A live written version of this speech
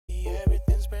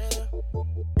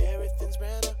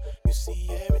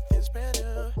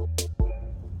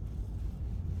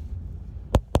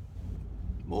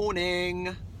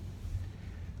Morning.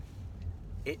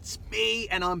 It's me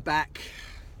and I'm back.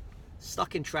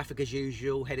 Stuck in traffic as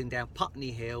usual, heading down Putney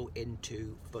Hill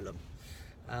into Fulham.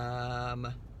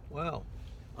 Well,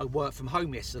 I worked from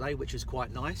home yesterday, which was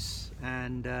quite nice.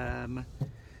 And do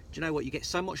you know what? You get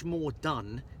so much more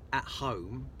done at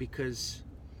home because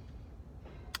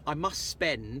I must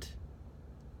spend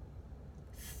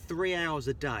 3 hours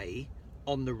a day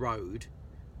on the road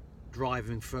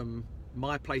driving from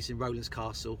my place in Rowlands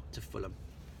Castle to Fulham.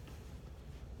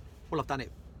 Well, I've done it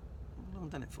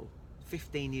for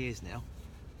 15 years now,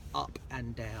 up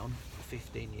and down for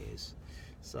 15 years.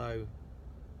 So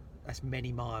that's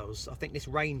many miles. I think this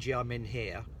Ranger I'm in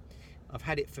here, I've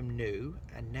had it from new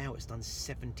and now it's done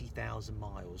 70,000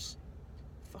 miles.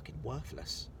 Fucking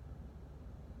worthless.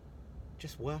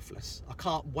 Just worthless. I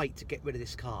can't wait to get rid of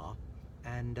this car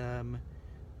and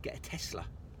get a Tesla.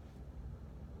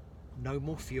 No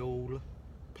more fuel,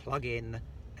 plug in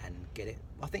and get it.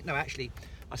 I think, no, actually,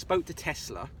 I spoke to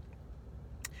Tesla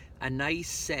and they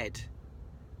said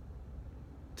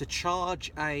to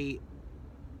charge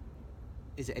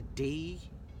is it a D90,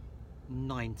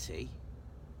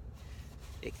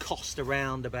 it cost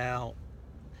around about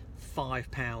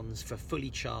 £5 for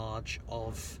fully charge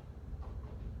of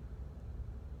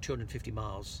 250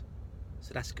 miles.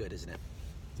 So that's good, isn't it?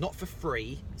 Not for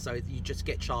free, so you just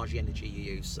get charged the energy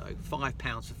you use. So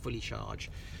 £5 for fully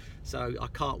charge. So I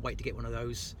can't wait to get one of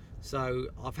those. So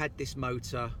I've had this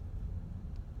motor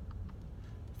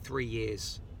 3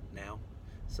 years now.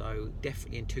 So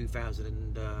definitely in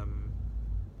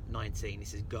 2019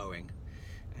 this is going,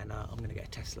 and I'm going to get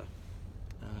a Tesla.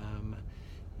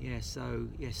 So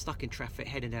stuck in traffic,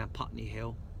 heading down Putney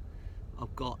Hill.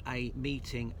 I've got a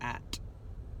meeting at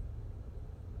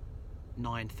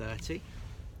 9:30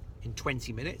 in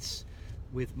 20 minutes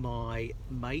with my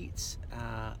mate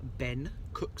Ben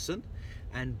Cookson,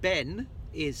 and Ben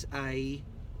is a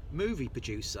movie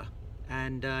producer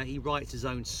and he writes his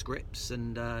own scripts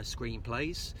and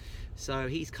screenplays, so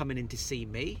he's coming in to see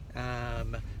me.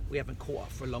 We haven't caught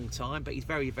up for a long time, but he's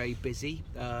very, very busy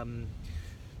doing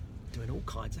all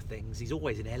kinds of things. He's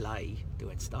always in LA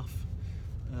doing stuff.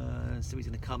 So he's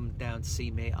going to come down to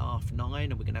see me at 9:30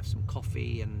 and we're going to have some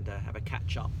coffee and have a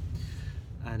catch up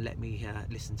and let me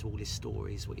listen to all his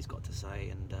stories, what he's got to say,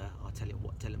 and I'll tell him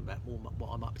about what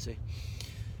I'm up to.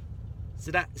 So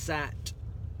that's at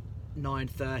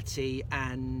 9:30,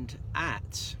 and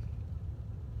at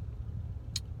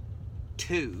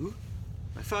 2.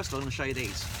 First of all, I'm going to show you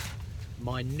these.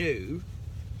 My new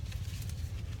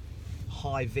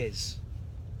high vis.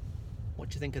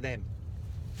 What do you think of them?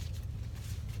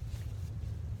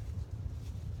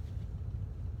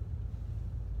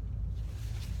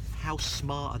 How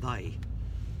smart are they?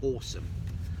 Awesome.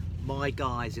 My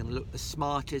guys are going to look the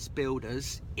smartest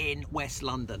builders in West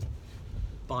London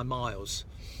by miles.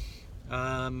 What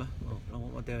am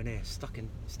I doing here? Stuck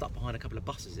behind a couple of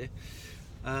buses here.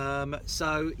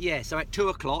 So at 2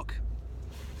 o'clock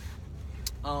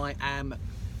I am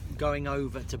going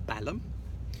over to Balham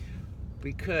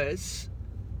because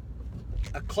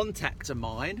a contact of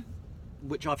mine,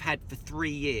 which I've had for 3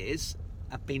 years,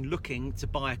 have been looking to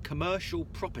buy a commercial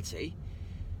property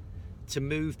to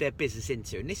move their business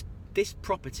into. And this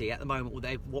property at the moment,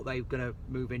 what they're going to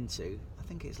move into, I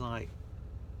think it's like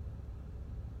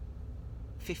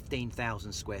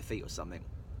 15,000 square feet or something.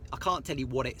 I can't tell you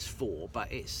what it's for,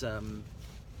 but it's their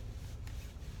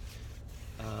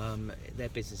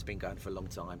business has been going for a long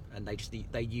time, and they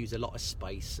use a lot of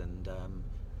space, and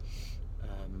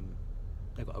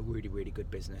they've got a really, really good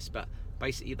business. But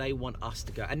basically they want us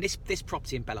to go, and this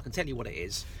property in Bell, I can tell you what it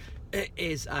is. It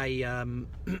is a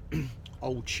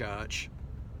old church,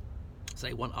 so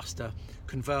they want us to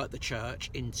convert the church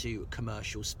into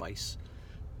commercial space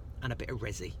and a bit of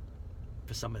resi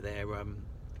for some of their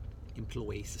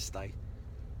employees to stay.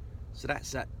 So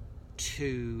that's at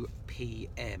 2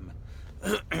 p.m.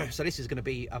 So this is going to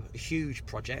be a huge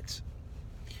project.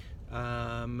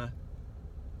 So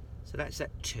that's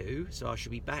at 2, so I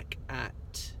should be back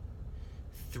at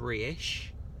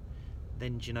 3ish.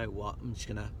 Then do you know what, I'm just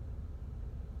gonna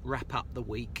wrap up the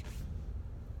week.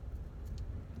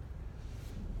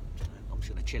 I'm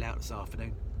just gonna chill out this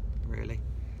afternoon, really.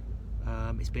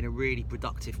 It's been a really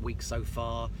productive week so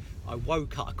far. I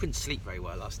woke up, I couldn't sleep very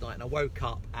well last night, and I woke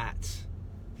up at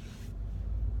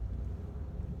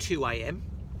 2 a.m.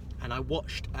 and I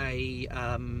watched a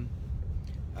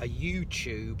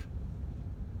YouTube,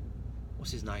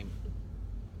 what's his name?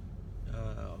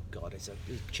 Oh God, it's a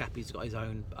chap who's got his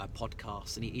own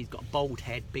podcast, and he's got a bald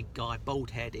head, big guy,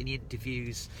 bald head, and he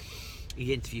interviews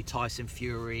he interviewed Tyson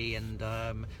Fury, and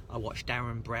I watched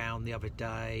Darren Brown the other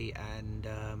day, and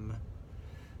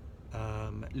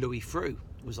Louis Frew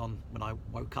was on when I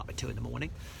woke up at 2 in the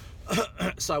morning.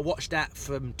 So I watched that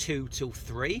from 2 till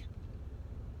 3,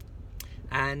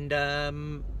 and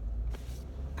then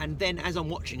as I'm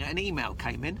watching it, an email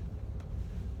came in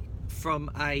from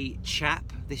a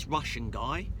chap, this Russian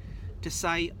guy, to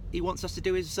say he wants us to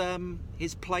do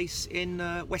his place in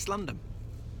West London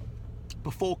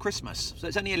before Christmas. So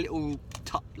it's only a little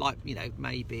like, you know,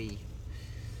 maybe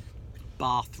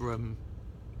bathroom,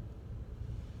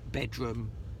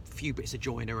 bedroom, a few bits of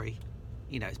joinery,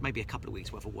 you know, it's maybe a couple of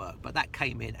weeks worth of work, but that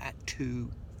came in at 2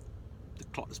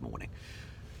 o'clock this morning.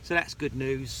 So that's good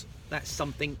news. That's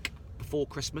something before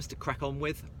Christmas to crack on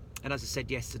with. And as I said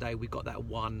yesterday, we got that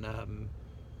one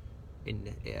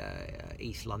in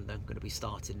East London, going to be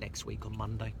starting next week on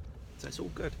Monday. So it's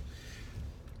all good.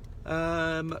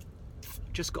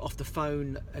 Just got off the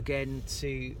phone again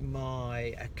to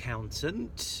my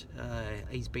accountant.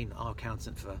 He's been our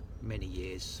accountant for many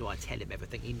years, so I tell him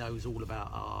everything. He knows all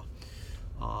about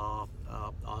our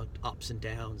ups and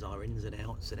downs, our ins and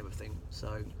outs and everything.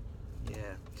 So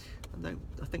yeah,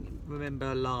 I think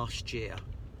remember last year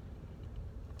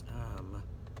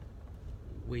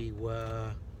we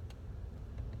were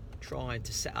trying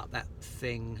to set up that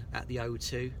thing at the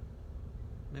O2.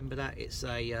 Remember that? It's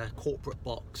a corporate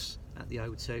box at the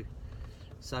O2.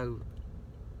 So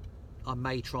I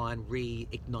may try and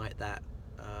reignite that,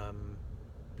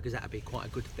 because that would be quite a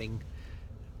good thing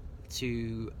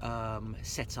to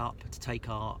set up, to take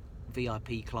our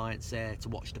VIP clients there to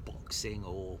watch the boxing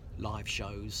or live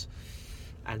shows,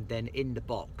 and then in the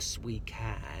box we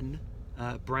can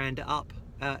brand it up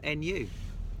NU.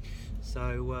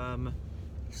 So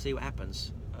see what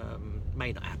happens.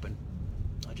 May not happen.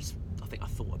 I think I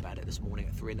thought about it this morning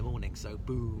at 3 in the morning, so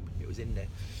boom, it was in there.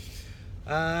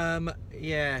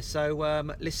 Yeah,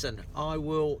 so listen, I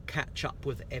will catch up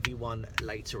with everyone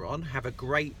later on. Have a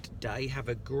great day, have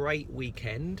a great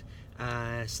weekend,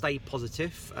 stay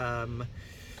positive,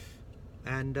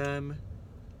 and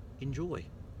enjoy.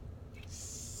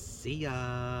 See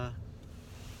ya.